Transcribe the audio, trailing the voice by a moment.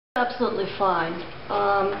Absolutely fine.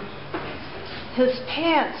 His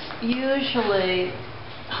pants usually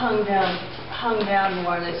hung down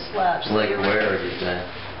more and they slapped. Like where would you say?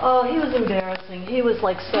 Oh, he was embarrassing. He was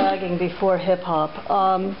like sagging before hip hop.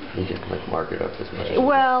 You didn't like mark it up as much.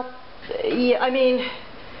 Well, yeah, I mean,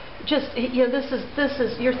 just this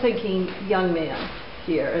is you're thinking young man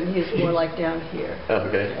here, and he's more like down here. Oh,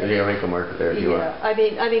 okay. If you make a mark there, if you want. I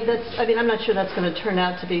mean, I'm not sure that's going to turn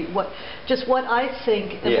out to be what I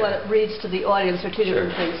think and what it reads to the audience are two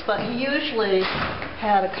different things. But he usually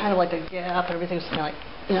had a kind of like a gap, and everything was kind of like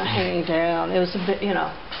hanging down. It was a bit,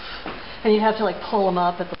 and you'd have to like pull him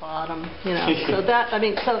up at the bottom, So that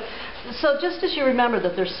so just as you remember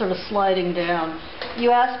that they're sort of sliding down. You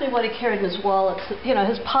asked me what he carried in his wallets.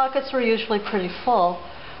 His pockets were usually pretty full.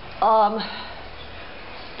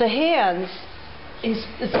 The hands,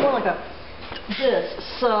 it's more like this,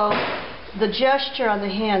 so the gesture on the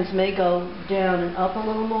hands may go down and up a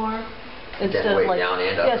little more instead of like down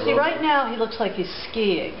and up. Yeah, see, right now he looks like he's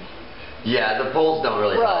skiing. Yeah, the poles don't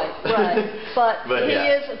really help. Right.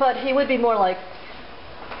 But he would be more like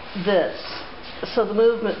this. So the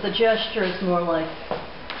movement, the gesture is more like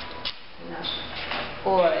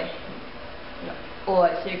oi.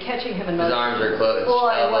 Oi, so you're catching him in those. His arms are closed.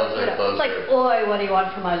 Oi, elbows are closer. It's like, oi, what do you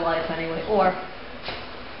want from my life anyway? Or,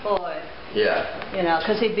 oi. Yeah.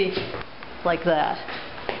 Because he'd be like that.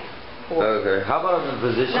 Okay. How about the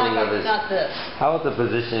positioning of his... Not this. How about the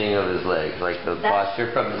positioning of his legs? Like the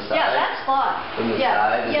posture from the side? Yeah, that's fine. From the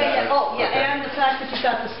side? And the fact that you've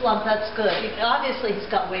got the slump, that's good. Obviously, he's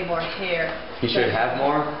got way more hair. He should have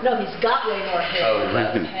more? No, he's got way more hair. Oh,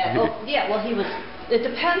 right. Yeah, well, it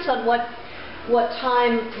depends on what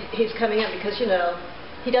time he's coming in, because he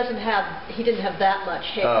didn't have that much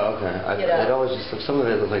hair. Oh, okay. It always just, some of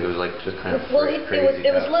it looked like it was like just kind of crazy.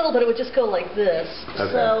 It was little, but it would just go like this.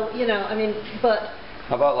 Okay. So but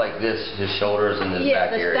how about like this, his shoulders and his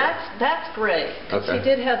back area? That's great. Because he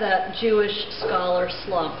did have that Jewish scholar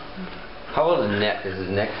slump. How about his neck? Is his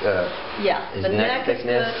neck? The neck is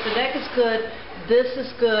good. The neck is good. This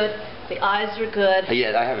is good. The eyes are good.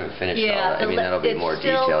 Yeah, I haven't finished all that. I mean, that'll be more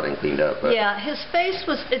detailed and cleaned up. But. Yeah, his face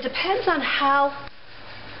was, it depends on how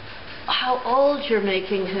old you're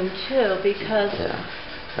making him too, because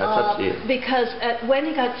that's up to you. Because when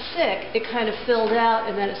he got sick, it kind of filled out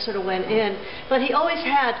and then it sort of went in. But he always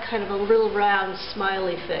had kind of a real round,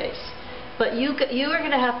 smiley face. But you are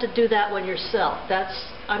going to have to do that one yourself.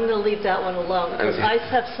 I'm going to leave that one alone, because I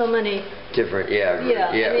have so many different.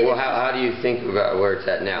 Well, how do you think about where it's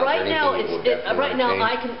at now? Right now,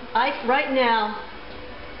 right now,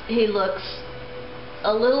 he looks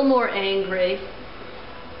a little more angry.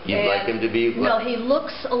 You'd like him to be? No, he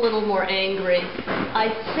looks a little more angry. I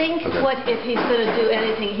think if he's going to do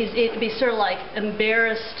anything, he'd be sort of like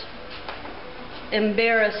embarrassed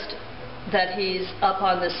that he's up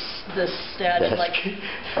on this statue. Like,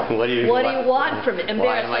 what do you want from me?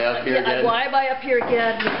 Why am I up here again? Why am I up here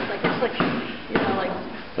again?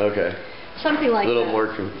 Okay. Something like that. A little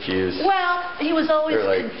more confused. Well, he was always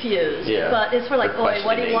confused. Yeah. But it's sort of like, oh,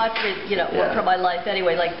 what do you want from me? From my life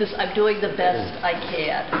anyway? Like this, I'm doing the best I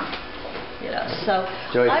can. So.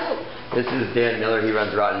 Joyce, this is Dan Miller. He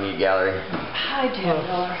runs Rotten Meat Gallery. Hi, Dan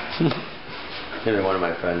Miller. Him and one of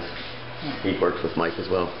my friends. He works with Mike as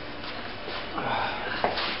well.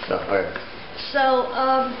 So,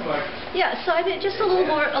 so I mean, just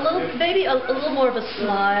maybe a little more of a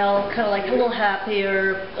smile, kind of like a little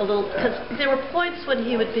happier, because there were points when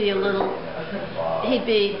he'd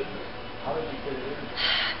be,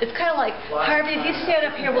 it's kind of like, Harvey, if you stand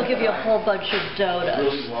up here, we'll give you a whole bunch of donuts.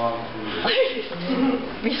 I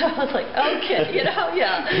was like, okay, You got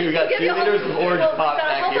 2 liters of orange pop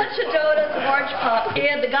back here. We got a whole bunch of donuts, orange pop,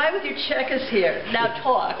 and the guy with your check is here. Now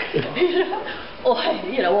talk. Well,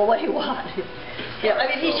 what do you want? I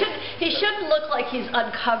mean, he shouldn't look like he's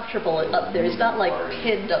uncomfortable up there. He's not like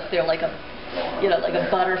pinned up there like a, like a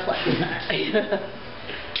butterfly.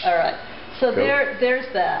 All right. So cool. There's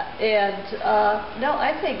that, and no,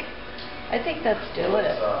 I think that's doing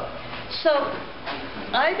it. So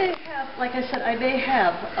I may have, like I said,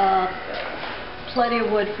 plenty of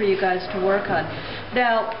wood for you guys to work on.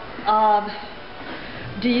 Now,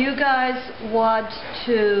 do you guys want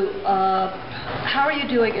to? How are you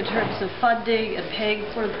doing in terms of funding and paying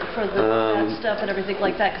for that stuff and everything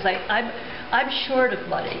like that? Because I'm short of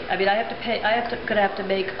money. I mean, gonna have to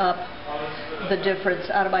make up the difference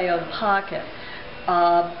out of my own pocket.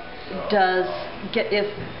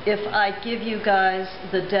 If I give you guys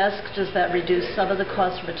the desk, does that reduce some of the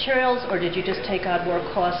cost of materials, or did you just take on more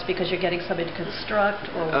costs because you're getting somebody to construct?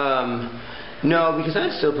 Or No, because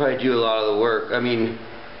I'd still probably do a lot of the work. I mean,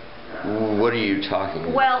 What are you talking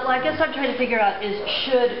about? Well, I guess I'm trying to figure out is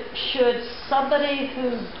should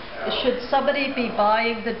somebody be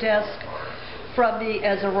buying the desk from me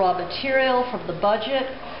as a raw material from the budget?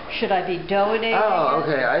 Should I be donating? Oh,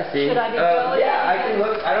 okay, I see. Should I be donating? Yeah, I can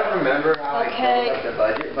look. I don't remember how I built up the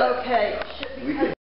budget, but Okay. we could